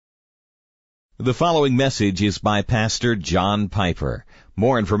The following message is by Pastor John Piper.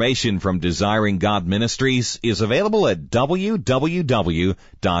 More information from Desiring God Ministries is available at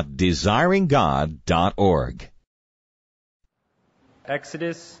www.desiringgod.org.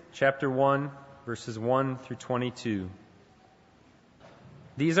 Exodus chapter 1, verses 1 through 22.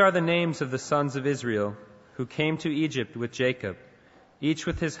 These are the names of the sons of Israel who came to Egypt with Jacob, each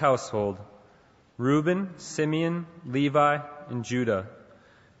with his household: Reuben, Simeon, Levi, and Judah;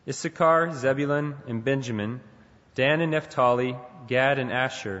 Issachar, Zebulun, and Benjamin; Dan and Naphtali, Gad and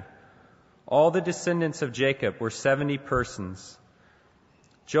Asher. All the descendants of Jacob were 70 persons.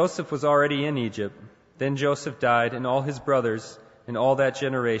 Joseph was already in Egypt. Then Joseph died, and all his brothers, and all that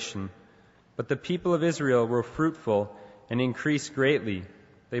generation. But the people of Israel were fruitful and increased greatly.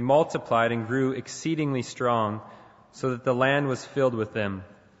 They multiplied and grew exceedingly strong, so that the land was filled with them.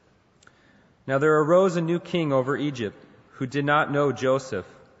 Now there arose a new king over Egypt, who did not know Joseph.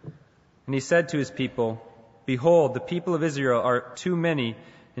 And he said to his people, "Behold, the people of Israel are too many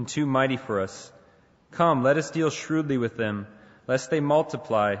and too mighty for us. Come, let us deal shrewdly with them, lest they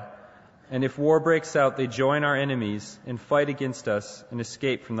multiply. And if war breaks out, they join our enemies and fight against us and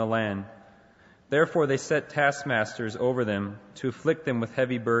escape from the land." Therefore they set taskmasters over them to afflict them with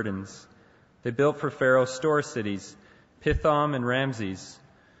heavy burdens. They built for Pharaoh store cities, Pithom and Ramses.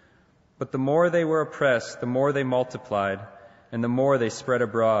 But the more they were oppressed, the more they multiplied, and the more they spread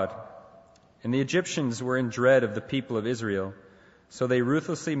abroad. And the Egyptians were in dread of the people of Israel. So they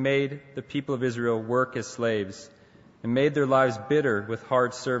ruthlessly made the people of Israel work as slaves, and made their lives bitter with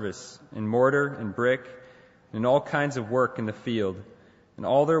hard service, in mortar and brick, and in all kinds of work in the field. And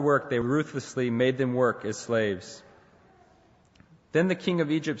all their work they ruthlessly made them work as slaves. Then the king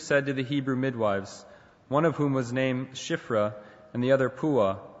of Egypt said to the Hebrew midwives, one of whom was named Shiphrah and the other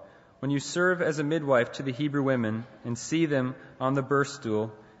Puah, "When you serve as a midwife to the Hebrew women, and see them on the birth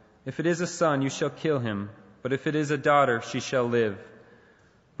stool, if it is a son, you shall kill him, but if it is a daughter, she shall live."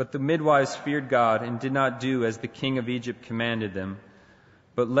 But the midwives feared God and did not do as the king of Egypt commanded them,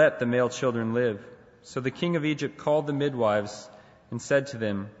 but let the male children live. So the king of Egypt called the midwives and said to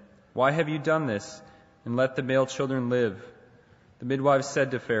them, "Why have you done this, and let the male children live?" The midwives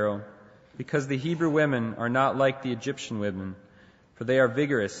said to Pharaoh, "Because the Hebrew women are not like the Egyptian women, for they are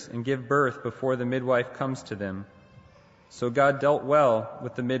vigorous and give birth before the midwife comes to them." So God dealt well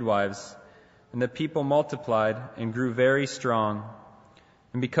with the midwives, and the people multiplied and grew very strong.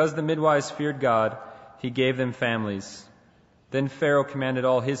 And because the midwives feared God, he gave them families. Then Pharaoh commanded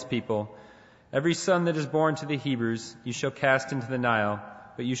all his people, "Every son that is born to the Hebrews you shall cast into the Nile,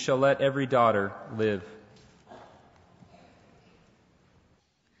 but you shall let every daughter live."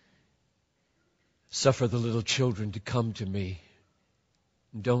 Suffer the little children to come to me.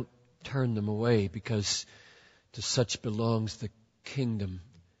 Don't turn them away, because to such belongs the kingdom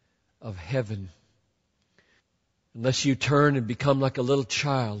of heaven. Unless you turn and become like a little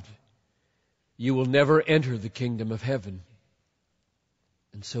child, you will never enter the kingdom of heaven.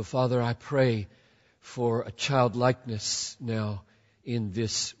 And so, Father, I pray for a childlikeness now in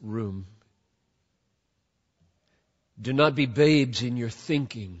this room. Do not be babes in your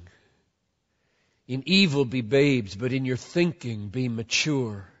thinking. In evil be babes, but in your thinking be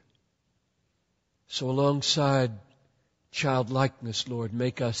mature. So alongside childlikeness, Lord,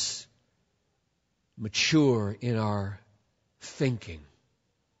 make us mature in our thinking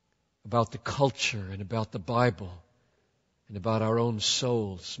about the culture and about the Bible and about our own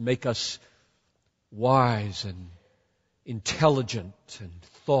souls. Make us wise and intelligent and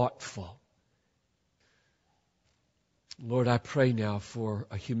thoughtful. Lord, I pray now for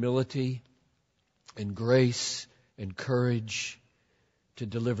a humility and grace and courage to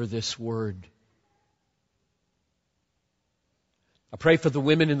deliver this word. I pray for the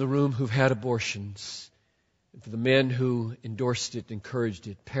women in the room who've had abortions, and for the men who endorsed it, encouraged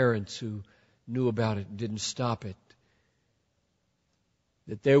it, parents who knew about it and didn't stop it,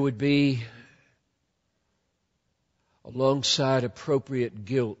 that there would be, alongside appropriate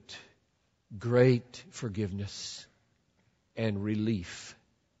guilt, great forgiveness and relief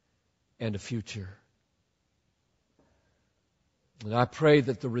and a future. And I pray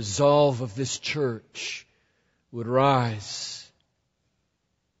that the resolve of this church would rise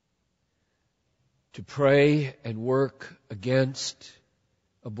to pray and work against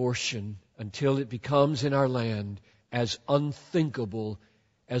abortion until it becomes in our land as unthinkable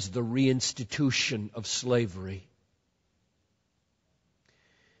as the reinstitution of slavery.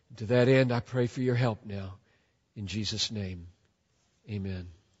 And to that end, I pray for your help now. In Jesus' name, amen.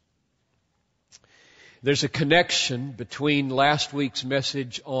 There's a connection between last week's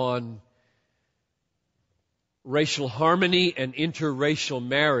message on racial harmony and interracial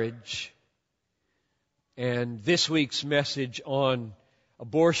marriage and this week's message on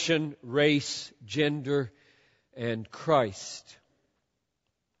abortion, race, gender, and Christ.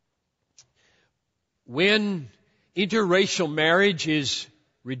 When interracial marriage is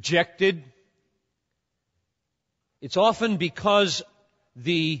rejected, it's often because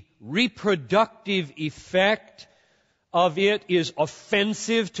the reproductive effect of it is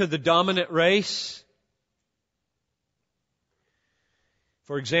offensive to the dominant race.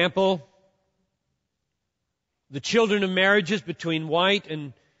 For example, the children of marriages between white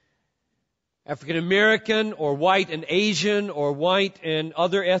and African American, or white and Asian, or white and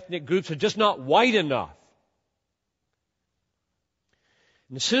other ethnic groups are just not white enough.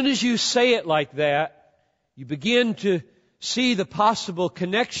 And as soon as you say it like that, you begin to see the possible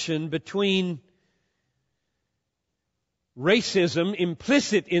connection between racism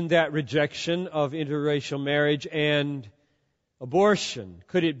implicit in that rejection of interracial marriage and abortion.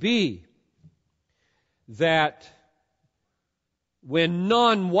 Could it be that when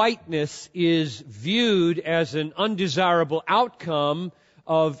non-whiteness is viewed as an undesirable outcome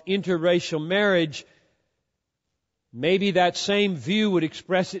of interracial marriage, maybe that same view would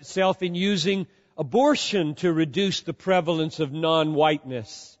express itself in using abortion to reduce the prevalence of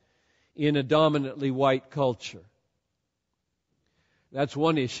non-whiteness in a dominantly white culture? That's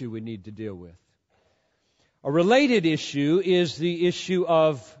one issue we need to deal with. A related issue is the issue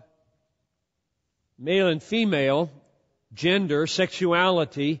of male and female, gender,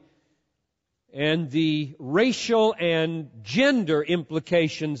 sexuality, and the racial and gender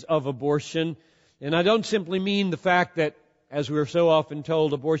implications of abortion. And I don't simply mean the fact that, as we're so often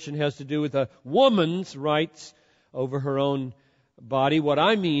told, abortion has to do with a woman's rights over her own body. What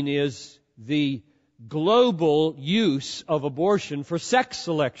I mean is the global use of abortion for sex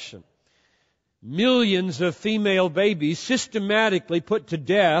selection. Millions of female babies systematically put to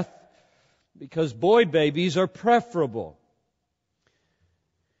death because boy babies are preferable.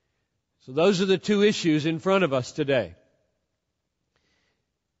 So those are the two issues in front of us today.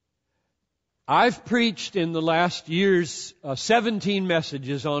 I've preached in the last years 17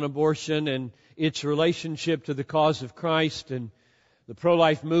 messages on abortion and its relationship to the cause of Christ and the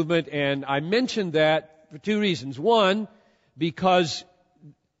pro-life movement, and I mentioned that for two reasons. One, because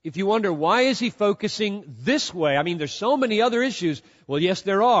if you wonder, why is he focusing this way? I mean, there's so many other issues. Well, yes,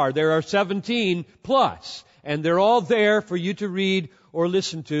 there are. There are 17 plus, and they're all there for you to read or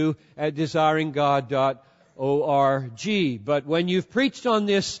listen to at desiringgod.org. But when you've preached on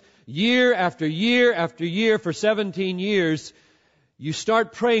this year after year after year for 17 years, you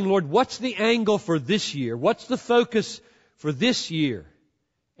start praying, Lord, what's the angle for this year? What's the focus for this year?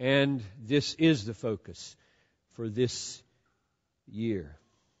 And this is the focus for this year.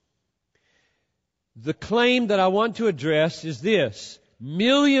 The claim that I want to address is this: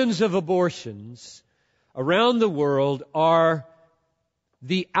 millions of abortions around the world are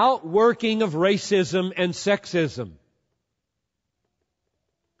the outworking of racism and sexism.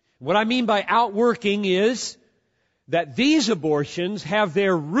 What I mean by outworking is that these abortions have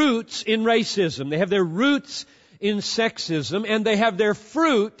their roots in racism. They have their roots in sexism, and they have their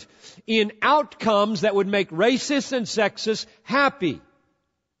fruit in outcomes that would make racists and sexists happy.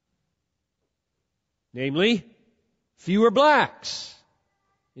 Namely, fewer blacks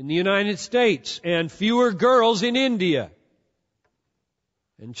in the United States and fewer girls in India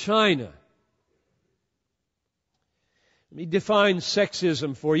and China. Let me define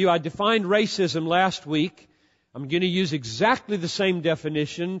sexism for you. I defined racism last week. I'm going to use exactly the same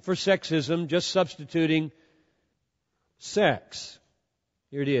definition for sexism, just substituting sex.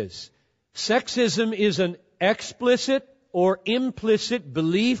 Here it is. Sexism is an explicit or implicit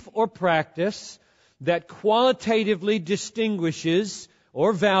belief or practice that qualitatively distinguishes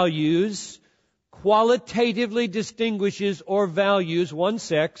or values one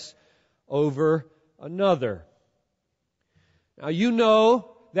sex over another. Now, you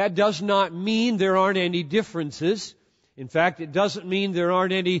know that does not mean there aren't any differences. In fact, it doesn't mean there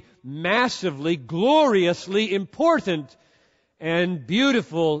aren't any massively, gloriously important and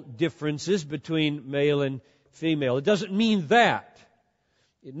beautiful differences between male and female. It doesn't mean that.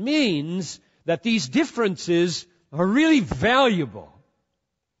 It means that these differences are really valuable.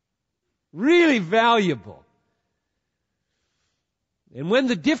 Really valuable. And when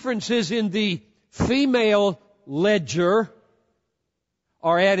the differences in the female ledger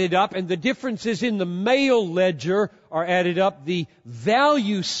are added up and the differences in the male ledger are added up, the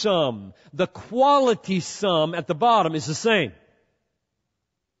value sum, the quality sum at the bottom is the same.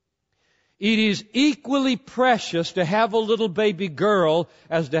 It is equally precious to have a little baby girl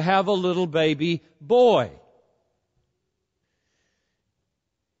as to have a little baby boy.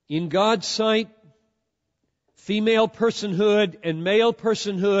 In God's sight, female personhood and male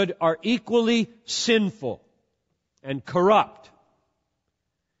personhood are equally sinful and corrupt.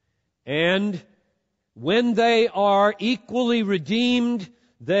 And when they are equally redeemed,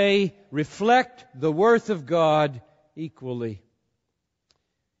 they reflect the worth of God equally.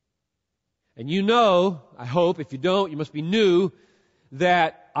 And you know, I hope, if you don't, you must be new,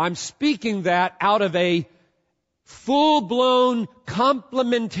 that I'm speaking that out of a full-blown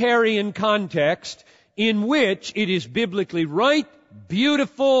complementarian context in which it is biblically right,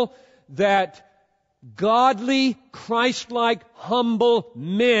 beautiful, that godly, Christ-like, humble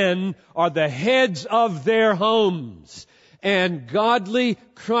men are the heads of their homes. And godly,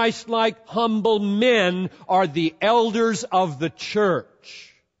 Christ-like, humble men are the elders of the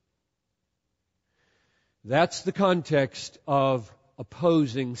church. That's the context of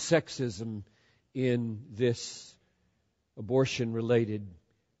opposing sexism in this abortion-related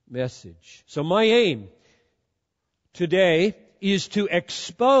message. So my aim today is to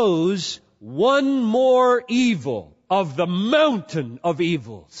expose one more evil of the mountain of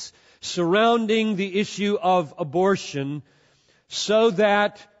evils surrounding the issue of abortion, so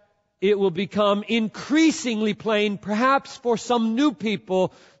that it will become increasingly plain, perhaps for some new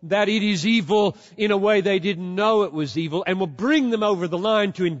people, that it is evil in a way they didn't know it was evil, and will bring them over the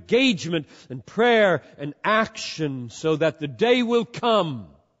line to engagement and prayer and action, so that the day will come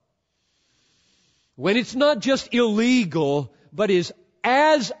when it's not just illegal, but is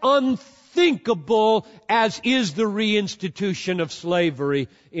as unthinkable as is the reinstitution of slavery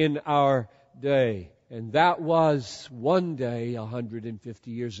in our day. And that was one day,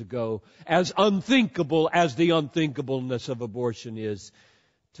 150 years ago, as unthinkable as the unthinkableness of abortion is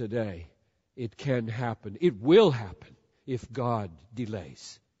today. It can happen. It will happen if God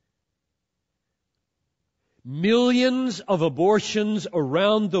delays. Millions of abortions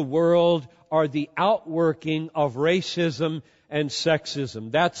around the world are the outworking of racism and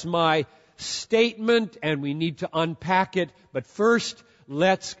sexism. That's my statement, and we need to unpack it. But first,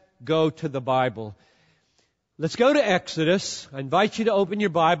 let's go to the Bible. Let's go to Exodus. I invite you to open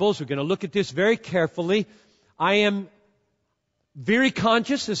your Bibles. We're going to look at this very carefully. I am very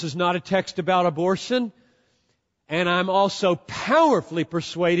conscious this is not a text about abortion. And I'm also powerfully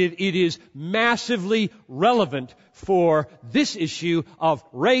persuaded it is massively relevant for this issue of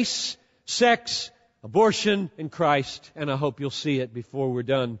race, sex, abortion, and Christ. And I hope you'll see it before we're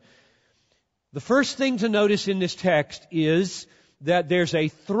done. The first thing to notice in this text is that there's a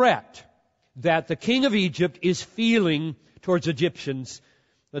threat that the king of Egypt is feeling towards Egyptians.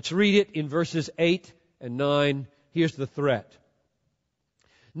 Let's read it in verses 8 and 9. Here's the threat.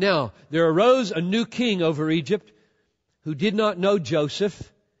 Now, there arose a new king over Egypt who did not know Joseph,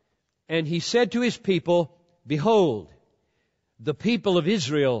 and he said to his people, "Behold, the people of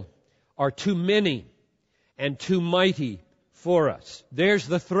Israel are too many and too mighty for us." There's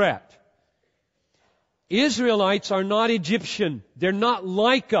the threat. Israelites are not Egyptian. They're not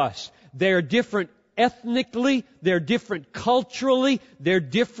like us. They're different ethnically, they're different culturally, they're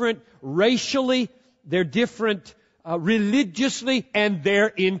different racially, they're different religiously, and they're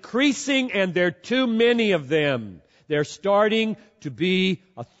increasing, and there are too many of them. They're starting to be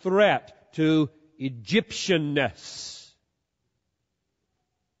a threat to Egyptianness.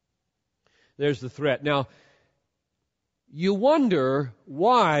 There's the threat. Now, you wonder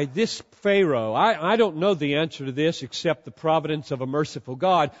why this Pharaoh, I don't know the answer to this except the providence of a merciful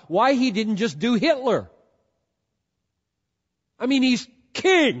God, why he didn't just do Hitler. I mean, he's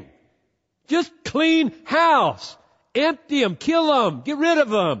king. Just clean house. Empty him. Kill him. Get rid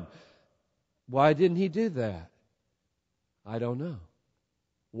of him. Why didn't he do that? I don't know.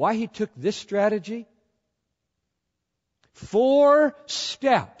 Why he took this strategy? 4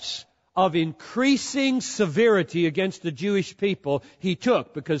 steps of increasing severity against the Jewish people he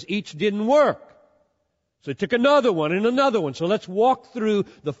took, because each didn't work. So he took another one and another one. So let's walk through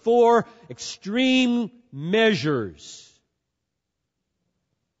the 4 extreme measures.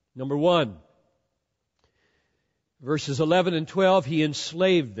 Number 1, verses 11 and 12, he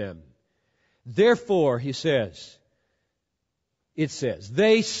enslaved them. Therefore, it says,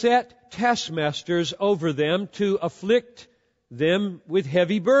 they set taskmasters over them to afflict them with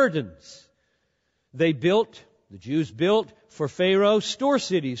heavy burdens. The Jews built for Pharaoh store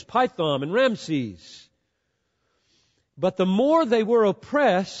cities, Pithom and Ramses. But the more they were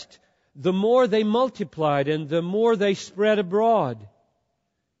oppressed, the more they multiplied and the more they spread abroad.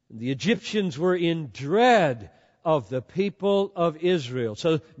 The Egyptians were in dread of the people of Israel.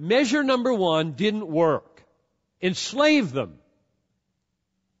 So measure number 1 didn't work. Enslave them.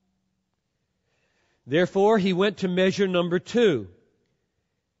 Therefore, he went to measure number 2.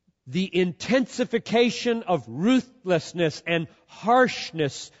 the intensification of ruthlessness and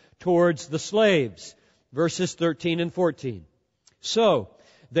harshness towards the slaves. Verses 13 and 14. So,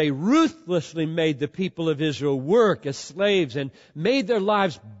 they ruthlessly made the people of Israel work as slaves and made their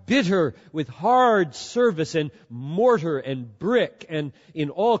lives bitter with hard service and mortar and brick and in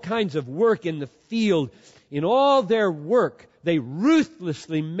all kinds of work in the field. In all their work, they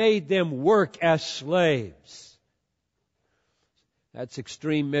ruthlessly made them work as slaves. That's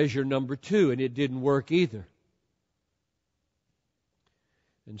extreme measure number 2, and it didn't work either.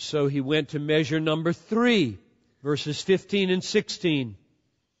 And so he went to measure number 3, verses 15 and 16.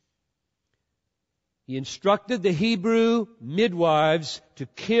 He instructed the Hebrew midwives to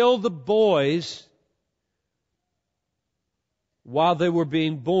kill the boys while they were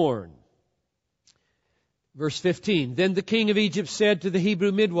being born. Verse 15, then the king of Egypt said to the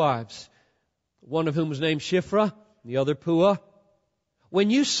Hebrew midwives, one of whom was named Shiphrah, the other Puah, when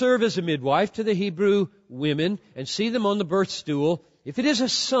you serve as a midwife to the Hebrew women and see them on the birth stool, if it is a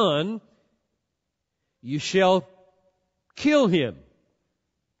son, you shall kill him.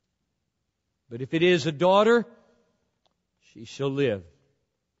 But if it is a daughter, she shall live.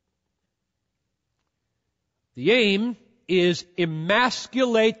 The aim is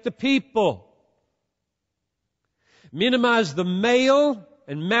emasculate the people. Minimize the male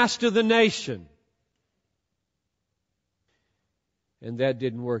and master the nation. And that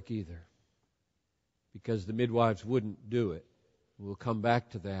didn't work either, because the midwives wouldn't do it. We'll come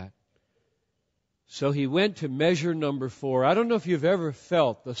back to that. So he went to measure number 4. I don't know if you've ever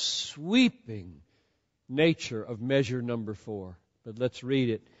felt the sweeping nature of measure number 4, but let's read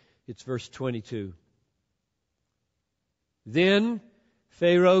it. It's verse 22. Then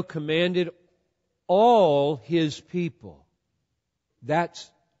Pharaoh commanded all his people.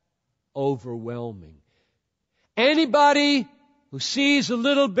 That's overwhelming. Anybody who sees a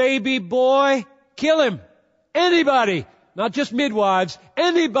little baby boy, kill him. Anybody. Not just midwives.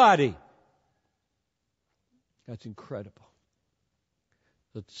 Anybody. That's incredible.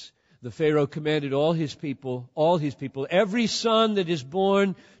 The Pharaoh commanded all his people, every son that is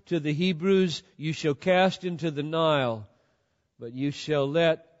born to the Hebrews you shall cast into the Nile, but you shall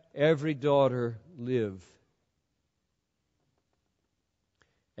let every daughter live.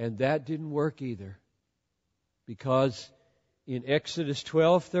 And that didn't work either, because in Exodus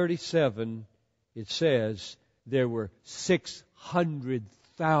 12:37 it says there were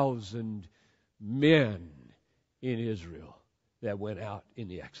 600,000 men in Israel that went out in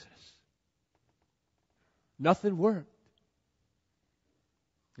the Exodus. Nothing worked.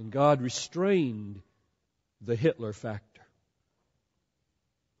 And God restrained the Hitler factor.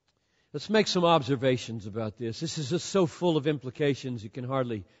 Let's make some observations about this. This is just so full of implications you can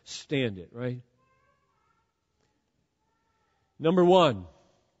hardly stand it, right? Number 1,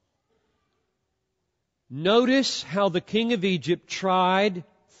 notice how the king of Egypt tried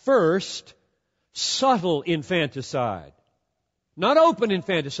first subtle infanticide. Not open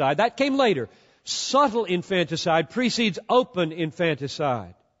infanticide, that came later. Subtle infanticide precedes open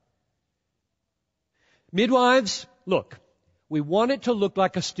infanticide. Midwives, look, we want it to look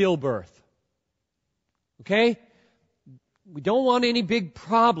like a stillbirth. Okay? We don't want any big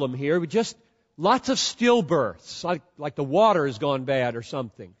problem here. We just lots of stillbirths, like the water has gone bad or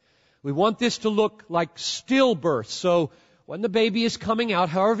something. We want this to look like stillbirth. So when the baby is coming out,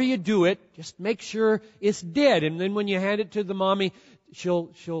 however you do it, just make sure it's dead. And then when you hand it to the mommy,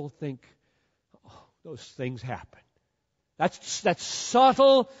 she'll think, oh, those things happen. That's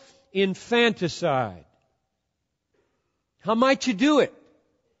subtle infanticide. How might you do it?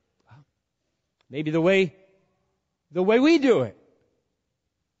 Maybe the way we do it.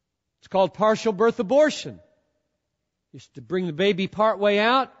 It's called partial birth abortion. Just to bring the baby part way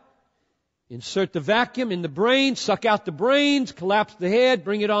out, insert the vacuum in the brain, suck out the brains, collapse the head,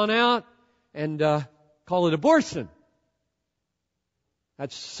 bring it on out, and call it abortion.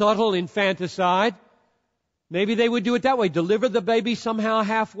 That's subtle infanticide. Maybe they would do it that way. Deliver the baby somehow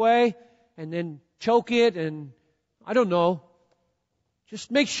halfway, and then choke it, and I don't know.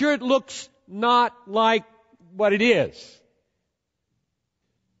 Just make sure it looks not like what it is.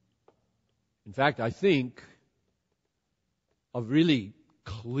 In fact, I think a really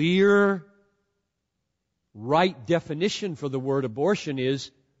clear, right definition for the word abortion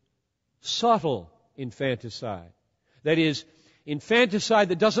is subtle infanticide. That is, infanticide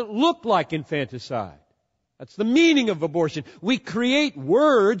that doesn't look like infanticide. That's the meaning of abortion. We create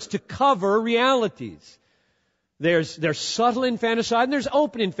words to cover realities. There's subtle infanticide and there's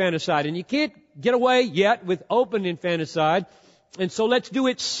open infanticide. And you can't get away yet with open infanticide And so let's do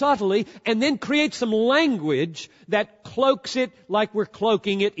it subtly and then create some language that cloaks it like we're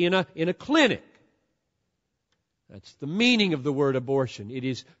cloaking it in a clinic. That's the meaning of the word abortion. It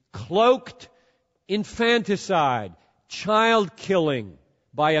is cloaked infanticide, child killing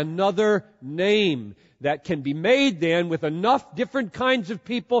by another name that can be made then with enough different kinds of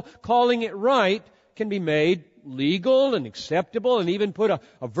people calling it right, can be made legal and acceptable and even put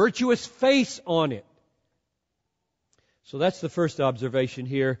a virtuous face on it. So that's the first observation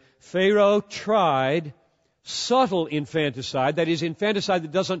here. Pharaoh tried subtle infanticide, that is, infanticide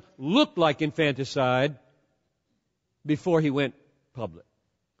that doesn't look like infanticide, before he went public.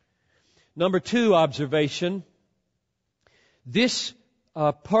 Number 2 observation, this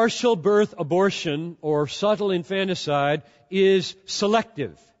partial birth abortion or subtle infanticide is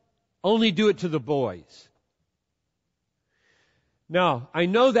selective. Only do it to the boys. Now, I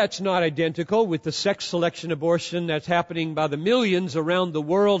know that's not identical with the sex selection abortion that's happening by the millions around the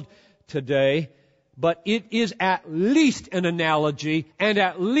world today, but it is at least an analogy and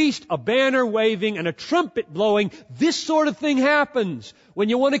at least a banner waving and a trumpet blowing. This sort of thing happens. When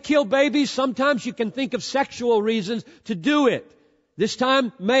you want to kill babies, sometimes you can think of sexual reasons to do it. This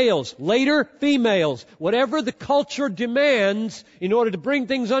time, males. Later, females. Whatever the culture demands in order to bring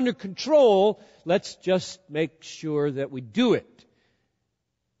things under control, let's just make sure that we do it.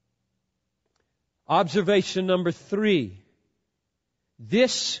 Observation number 3.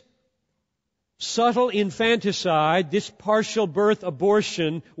 This subtle infanticide, this partial birth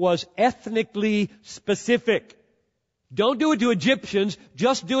abortion, was ethnically specific. Don't do it to Egyptians,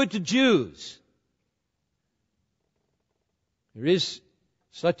 just do it to Jews. There is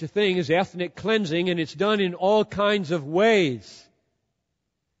such a thing as ethnic cleansing, and it's done in all kinds of ways.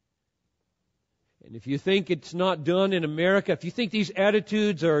 And if you think it's not done in America, if you think these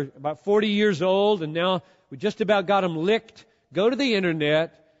attitudes are about 40 years old and now we just about got them licked, go to the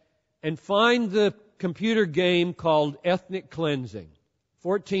internet and find the computer game called Ethnic Cleansing.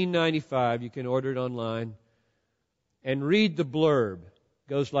 $14.95. You can order it online. And read the blurb. It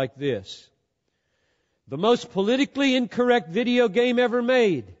goes like this. The most politically incorrect video game ever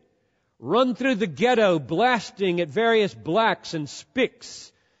made. Run through the ghetto blasting at various blacks and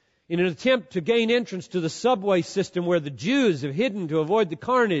spics in an attempt to gain entrance to the subway system where the Jews have hidden to avoid the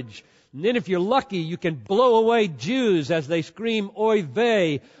carnage. And then if you're lucky, you can blow away Jews as they scream oy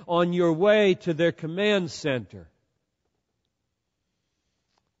vey on your way to their command center.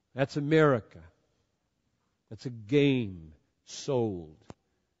 That's America. That's a game sold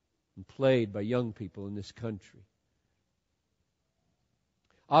and played by young people in this country.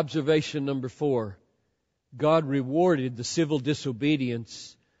 Observation number 4. God rewarded the civil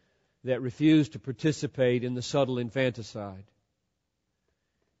disobedience that refused to participate in the subtle infanticide.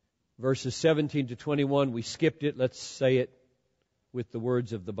 Verses 17 to 21, we skipped it. Let's say it with the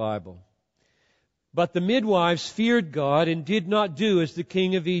words of the Bible. But the midwives feared God and did not do as the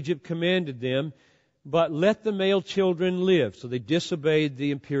king of Egypt commanded them, but let the male children live. So they disobeyed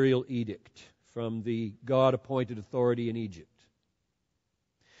the imperial edict from the God-appointed authority in Egypt.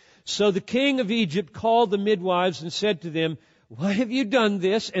 So the king of Egypt called the midwives and said to them, why have you done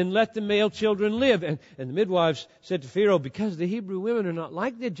this, and let the male children live? And the midwives said to Pharaoh, because the Hebrew women are not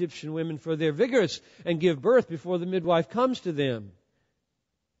like the Egyptian women, for they're vigorous and give birth before the midwife comes to them.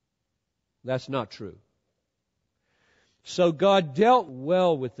 That's not true. So God dealt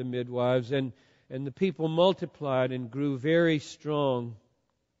well with the midwives, and the people multiplied and grew very strong.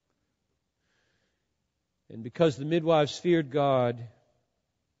 And because the midwives feared God,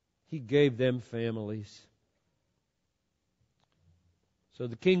 He gave them families. So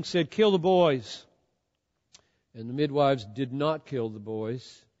the king said, kill the boys. And the midwives did not kill the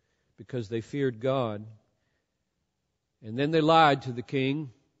boys because they feared God. And then they lied to the king,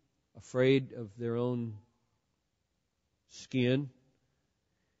 afraid of their own skin.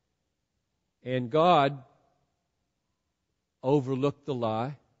 And God overlooked the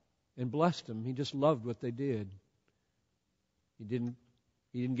lie and blessed them. He just loved what they did. He didn't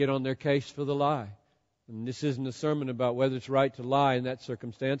get on their case for the lie. And this isn't a sermon about whether it's right to lie in that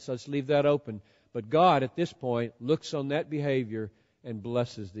circumstance. Let's leave that open. But God, at this point, looks on that behavior and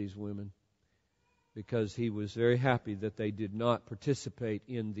blesses these women because He was very happy that they did not participate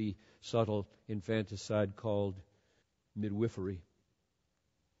in the subtle infanticide called midwifery.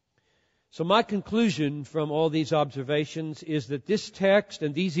 So my conclusion from all these observations is that this text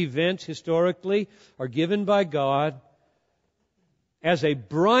and these events historically are given by God as a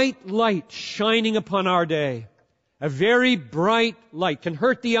bright light shining upon our day. A very bright light. Can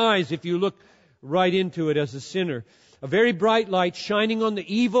hurt the eyes if you look right into it as a sinner. A very bright light shining on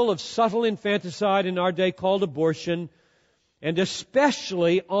the evil of subtle infanticide in our day called abortion. and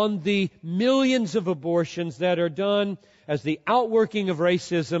especially on the millions of abortions that are done as the outworking of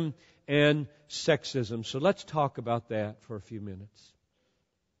racism and sexism. So let's talk about that for a few minutes.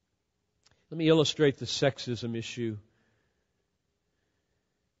 Let me illustrate the sexism issue.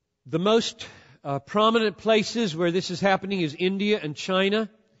 The most prominent places where this is happening is India and China.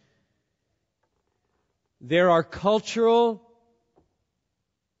 There are cultural,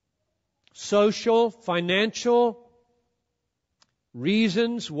 social, financial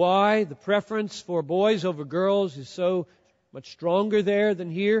reasons why the preference for boys over girls is so much stronger there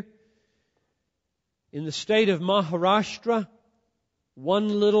than here. In the state of Maharashtra,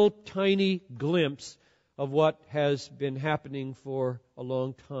 one little tiny glimpse of what has been happening for a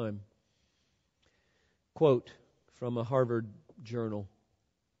long time. Quote from a Harvard journal.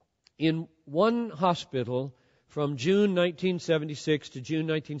 In one hospital from June 1976 to June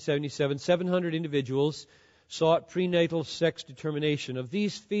 1977, 700 individuals sought prenatal sex determination. Of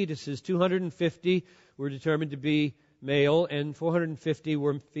these fetuses, 250 were determined to be male and 450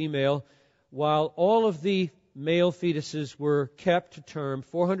 were female. While all of the male fetuses were kept to term,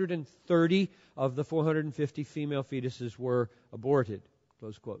 430 of the 450 female fetuses were aborted.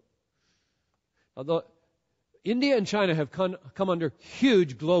 Close quote. Although India and China have come under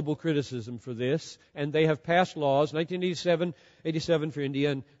huge global criticism for this, and they have passed laws, 1987 for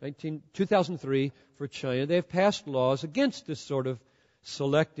India and 2003 for China. They have passed laws against this sort of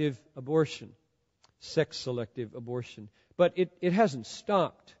selective abortion, sex-selective abortion. But it hasn't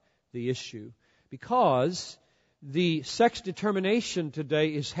stopped the issue, because the sex determination today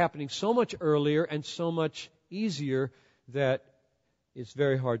is happening so much earlier and so much easier that it's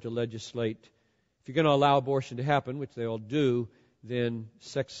very hard to legislate. If you're going to allow abortion to happen, which they all do, then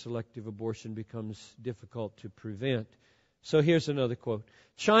sex-selective abortion becomes difficult to prevent. So here's another quote.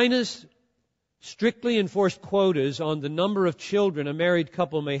 China's strictly enforced quotas on the number of children a married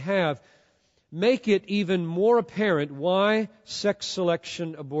couple may have make it even more apparent why sex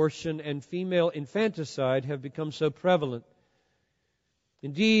selection, abortion, and female infanticide have become so prevalent.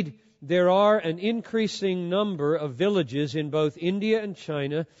 Indeed, there are an increasing number of villages in both India and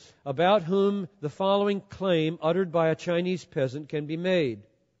China about whom the following claim uttered by a Chinese peasant can be made.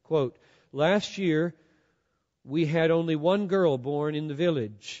 Quote, last year we had only one girl born in the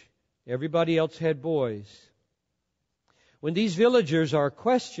village. Everybody else had boys. When these villagers are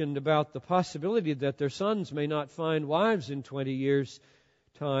questioned about the possibility that their sons may not find wives in 20 years'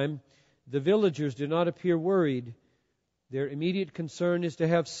 time, the villagers do not appear worried. Their immediate concern is to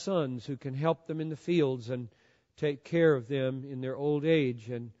have sons who can help them in the fields and take care of them in their old age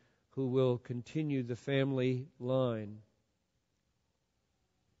and who will continue the family line.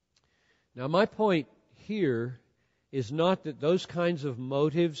 Now, my point here is not that those kinds of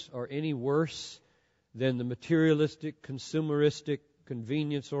motives are any worse than the materialistic, consumeristic,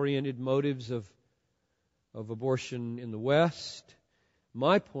 convenience-oriented motives of abortion in the West.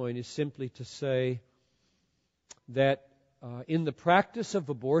 My point is simply to say that in the practice of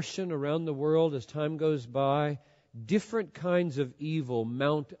abortion around the world, as time goes by, different kinds of evil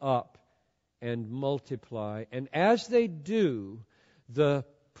mount up and multiply. And as they do, the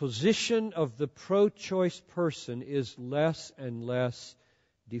position of the pro-choice person is less and less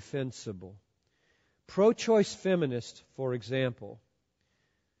defensible. Pro-choice feminists, for example,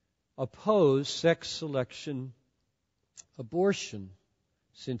 oppose sex selection abortion,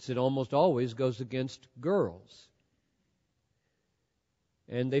 since it almost always goes against girls.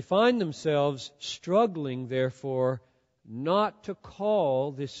 And they find themselves struggling, therefore, not to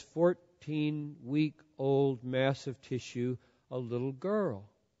call this 14-week-old massive tissue a little girl.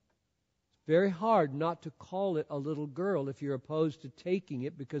 It's very hard not to call it a little girl if you're opposed to taking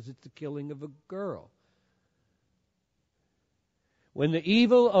it because it's the killing of a girl. When the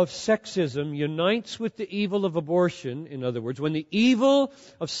evil of sexism unites with the evil of abortion, in other words, when the evil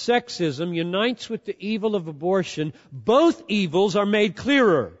of sexism unites with the evil of abortion, both evils are made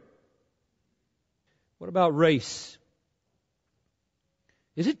clearer. What about race?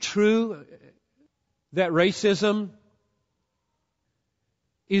 Is it true that racism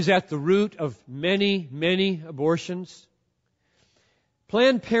is at the root of many, many abortions?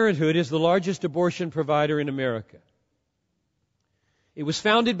 Planned Parenthood is the largest abortion provider in America. It was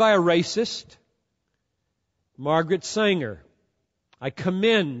founded by a racist, Margaret Sanger. I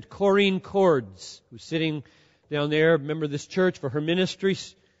commend Corrine Cords, who's sitting down there, a member of this church, for her ministry,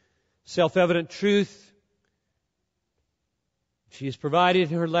 Self-Evident Truth. She has provided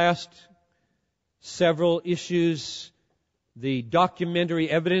in her last several issues the documentary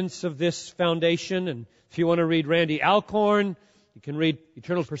evidence of this foundation. And if you want to read Randy Alcorn, you can read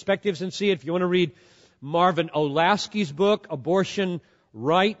Eternal Perspectives and see it. If you want to read Marvin Olasky's book, Abortion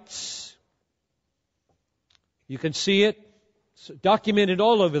Rights. You can see it. It's documented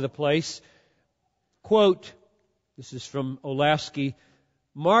all over the place. Quote, this is from Olasky,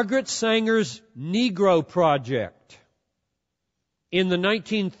 Margaret Sanger's Negro Project in the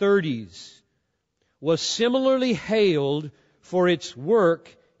 1930s was similarly hailed for its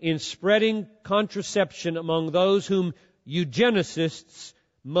work in spreading contraception among those whom eugenicists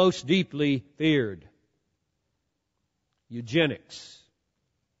most deeply feared. Eugenics.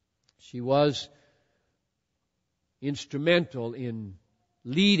 She was instrumental in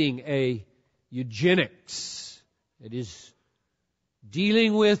leading a eugenics. It is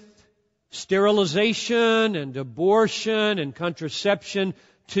dealing with sterilization and abortion and contraception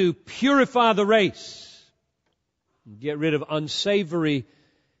to purify the race, get rid of unsavory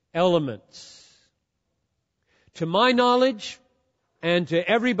elements. To my knowledge, and to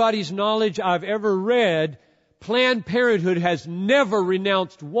everybody's knowledge I've ever read, Planned Parenthood has never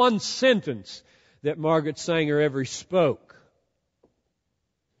renounced one sentence that Margaret Sanger ever spoke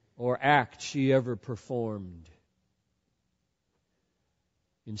or act she ever performed.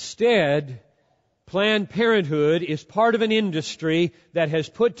 Instead, Planned Parenthood is part of an industry that has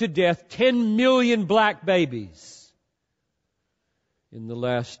put to death 10 million black babies in the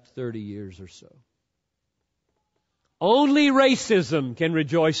last 30 years or so. Only racism can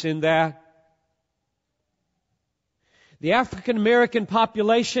rejoice in that. The African American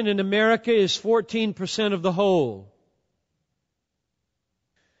population in America is 14% of the whole.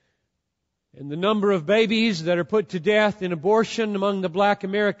 And the number of babies that are put to death in abortion among the black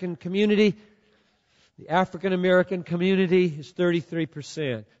American community, the African American community, is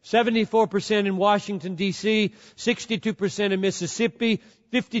 33%. 74% in Washington, D.C., 62% in Mississippi,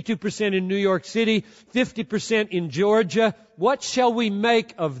 52% in New York City, 50% in Georgia. What shall we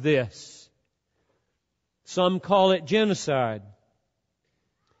make of this? Some call it genocide.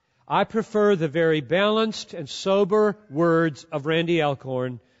 I prefer the very balanced and sober words of Randy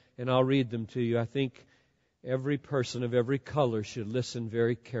Alcorn, and I'll read them to you. I think every person of every color should listen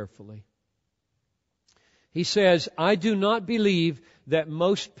very carefully. He says, I do not believe that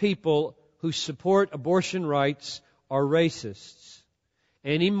most people who support abortion rights are racists,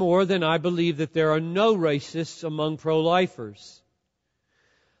 any more than I believe that there are no racists among pro-lifers.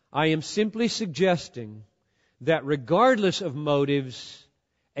 I am simply suggesting that regardless of motives,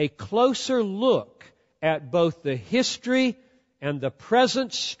 a closer look at both the history and the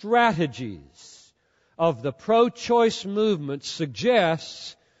present strategies of the pro-choice movement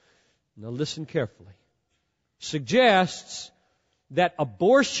suggests, now listen carefully, suggests that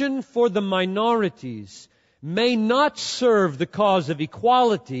abortion for the minorities may not serve the cause of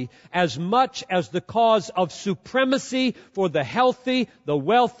equality as much as the cause of supremacy for the healthy, the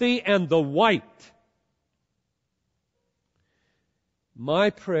wealthy, and the white. My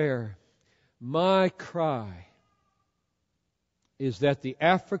prayer, my cry, is that the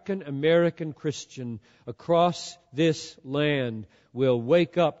African American Christian across this land will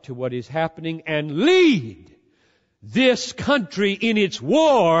wake up to what is happening and lead this country in its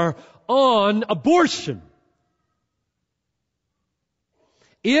war on abortion.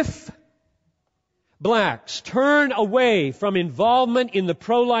 If blacks turn away from involvement in the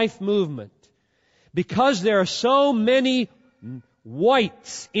pro-life movement because there are so many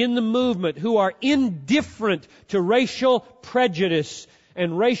whites in the movement who are indifferent to racial prejudice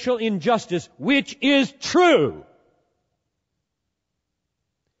and racial injustice, which is true.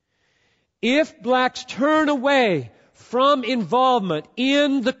 If blacks turn away from involvement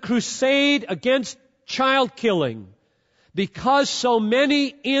in the crusade against child killing because so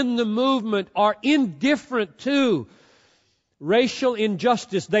many in the movement are indifferent to racial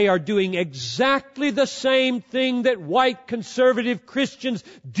injustice, they are doing exactly the same thing that white conservative Christians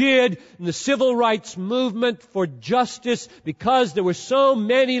did in the civil rights movement for justice, because there were so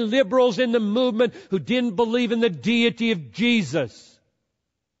many liberals in the movement who didn't believe in the deity of Jesus.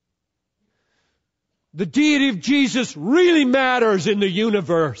 The deity of Jesus really matters in the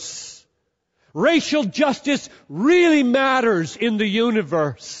universe. Racial justice really matters in the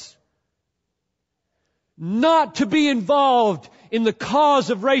universe. Not to be involved in the cause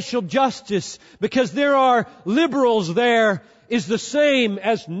of racial justice because there are liberals there is the same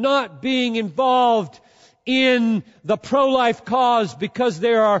as not being involved in the pro-life cause because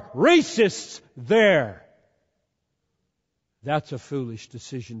there are racists there. That's a foolish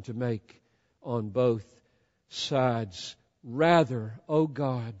decision to make on both sides. Rather, oh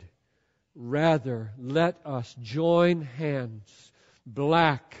God, rather let us join hands,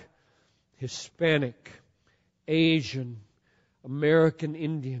 black, Hispanic, Asian, American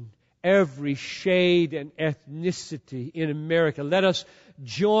Indian, every shade and ethnicity in America. Let us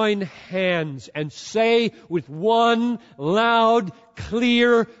join hands and say with one loud,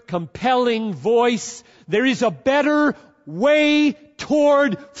 clear, compelling voice, there is a better way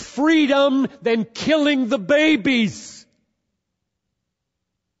toward freedom than killing the babies.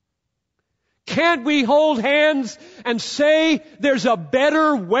 Can't we hold hands and say there's a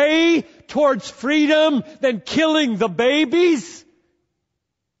better way towards freedom than killing the babies?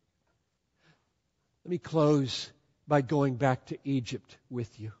 Let me close by going back to Egypt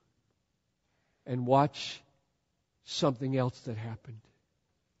with you and watch something else that happened.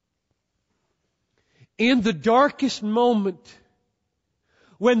 In the darkest moment,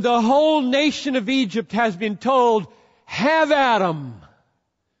 when the whole nation of Egypt has been told, have at 'em,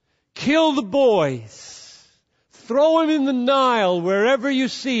 kill the boys, throw them in the Nile wherever you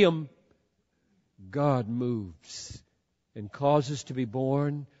see them, God moves and causes to be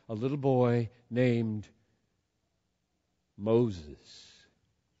born a little boy named Moses.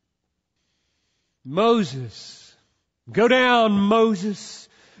 Moses. Go down, Moses.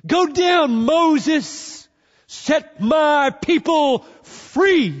 Go down, Moses. Set my people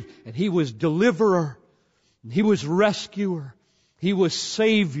free. And he was deliverer. And he was rescuer. He was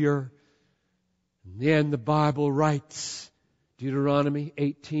savior. And then the Bible writes, Deuteronomy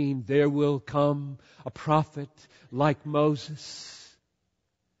 18, there will come a prophet like Moses.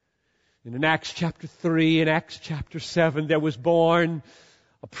 And in Acts chapter 3 and Acts chapter 7, there was born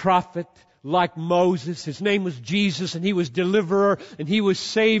a prophet like Moses. His name was Jesus, and he was deliverer, and he was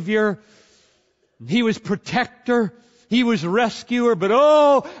savior, and he was protector, he was rescuer. But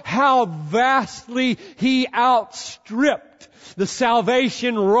oh, how vastly he outstripped the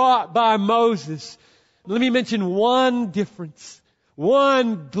salvation wrought by Moses. Let me mention one difference,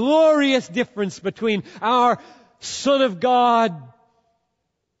 one glorious difference between our Son of God,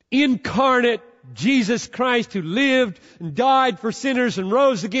 incarnate Jesus Christ, who lived and died for sinners and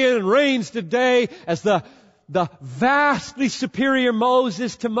rose again and reigns today as the vastly superior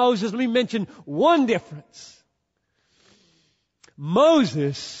Moses to Moses. Let me mention one difference.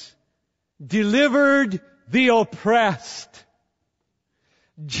 Moses delivered the oppressed.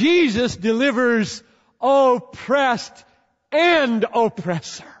 Jesus delivers oppressed and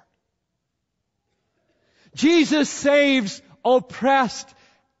oppressor. Jesus saves oppressed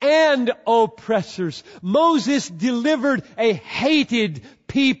and oppressors. Moses delivered a hated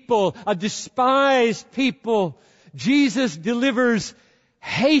people, a despised people. Jesus delivers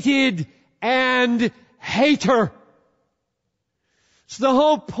hated and hater. It's the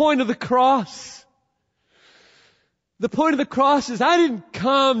whole point of the cross. The point of the cross is I didn't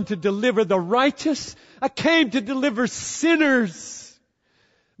come to deliver the righteous. I came to deliver sinners.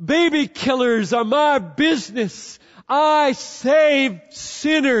 Baby killers are my business. I save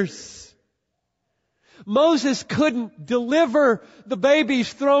sinners. Moses couldn't deliver the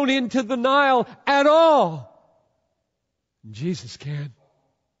babies thrown into the Nile at all. Jesus can.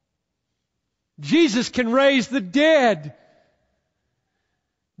 Jesus can raise the dead.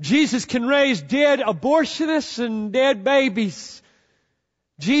 Jesus can raise dead abortionists and dead babies.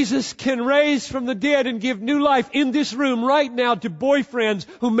 Jesus can raise from the dead and give new life in this room right now to boyfriends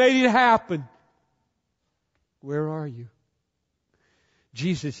who made it happen. Where are you?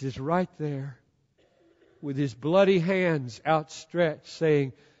 Jesus is right there with His bloody hands outstretched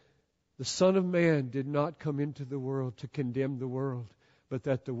saying, the Son of Man did not come into the world to condemn the world, but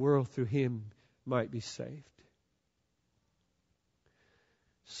that the world through Him might be saved.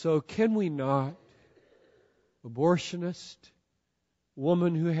 So can we not, abortionist,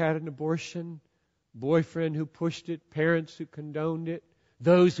 woman who had an abortion, boyfriend who pushed it, parents who condoned it,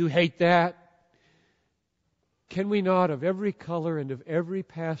 those who hate that, can we not, of every color and of every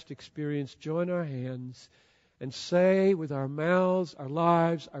past experience, join our hands and say with our mouths, our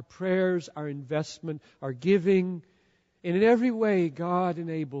lives, our prayers, our investment, our giving, and in every way God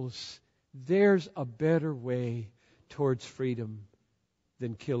enables, there's a better way towards freedom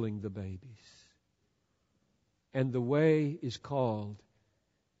than killing the babies. And the way is called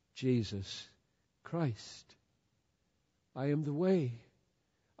Jesus Christ. I am the way.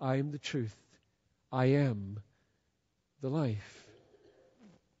 I am the truth. I am the life.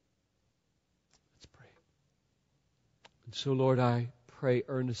 Let's pray. And so, Lord, I pray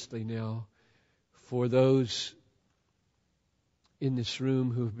earnestly now for those in this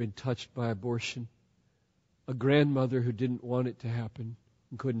room who have been touched by abortion. A grandmother who didn't want it to happen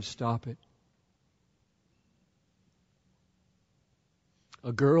and couldn't stop it.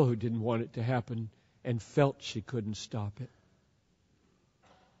 A girl who didn't want it to happen and felt she couldn't stop it.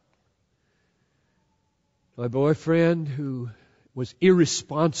 My boyfriend who was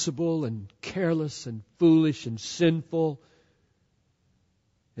irresponsible and careless and foolish and sinful,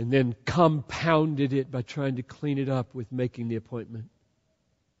 and then compounded it by trying to clean it up with making the appointment.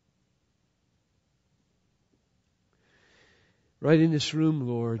 Right in this room,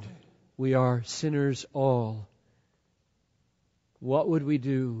 Lord, we are sinners all. What would we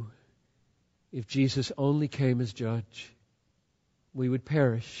do if Jesus only came as judge? We would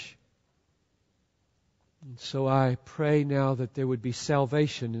perish. And so I pray now that there would be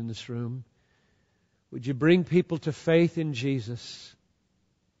salvation in this room. Would you bring people to faith in Jesus?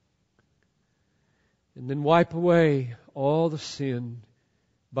 And then wipe away all the sin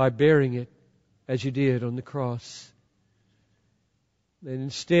by bearing it as you did on the cross. And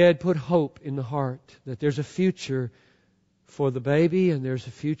instead put hope in the heart that there's a future for the baby and there's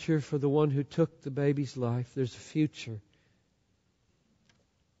a future for the one who took the baby's life. There's a future.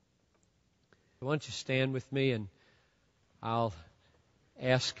 Why don't you stand with me and I'll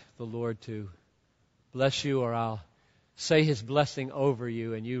ask the Lord to bless you, or I'll say His blessing over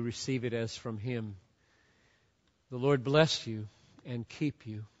you and you receive it as from Him. The Lord bless you and keep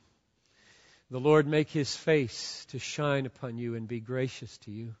you. The Lord make His face to shine upon you and be gracious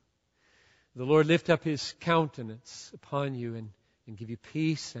to you. The Lord lift up His countenance upon you and give you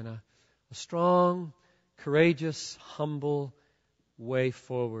peace and a strong, courageous, humble way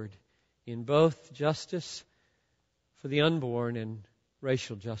forward in both justice for the unborn and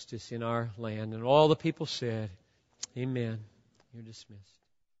racial justice in our land. And all the people said, Amen. You're dismissed.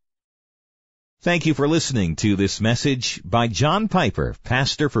 Thank you for listening to this message by John Piper,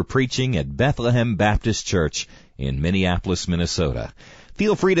 pastor for preaching at Bethlehem Baptist Church in Minneapolis, Minnesota.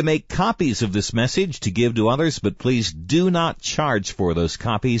 Feel free to make copies of this message to give to others, but please do not charge for those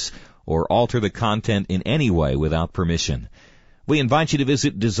copies or alter the content in any way without permission. We invite you to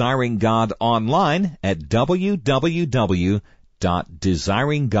visit Desiring God online at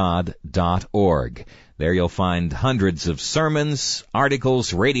www.desiringgod.org. There you'll find hundreds of sermons,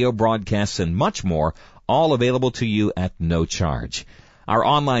 articles, radio broadcasts, and much more, all available to you at no charge. Our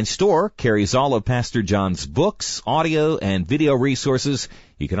online store carries all of Pastor John's books, audio, and video resources.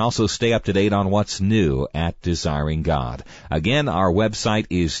 You can also stay up to date on what's new at Desiring God. Again, our website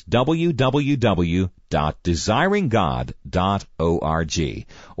is www.desiringgod.org.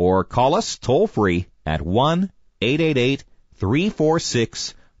 Or call us toll-free at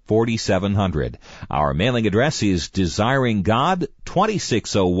 1-888-346-4700. Our mailing address is Desiring God,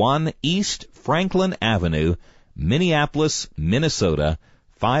 2601 East Franklin Avenue, Minneapolis, Minnesota,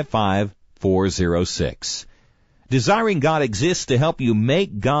 55406. Desiring God exists to help you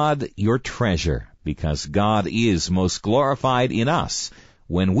make God your treasure, because God is most glorified in us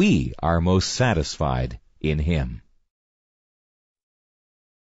when we are most satisfied in Him.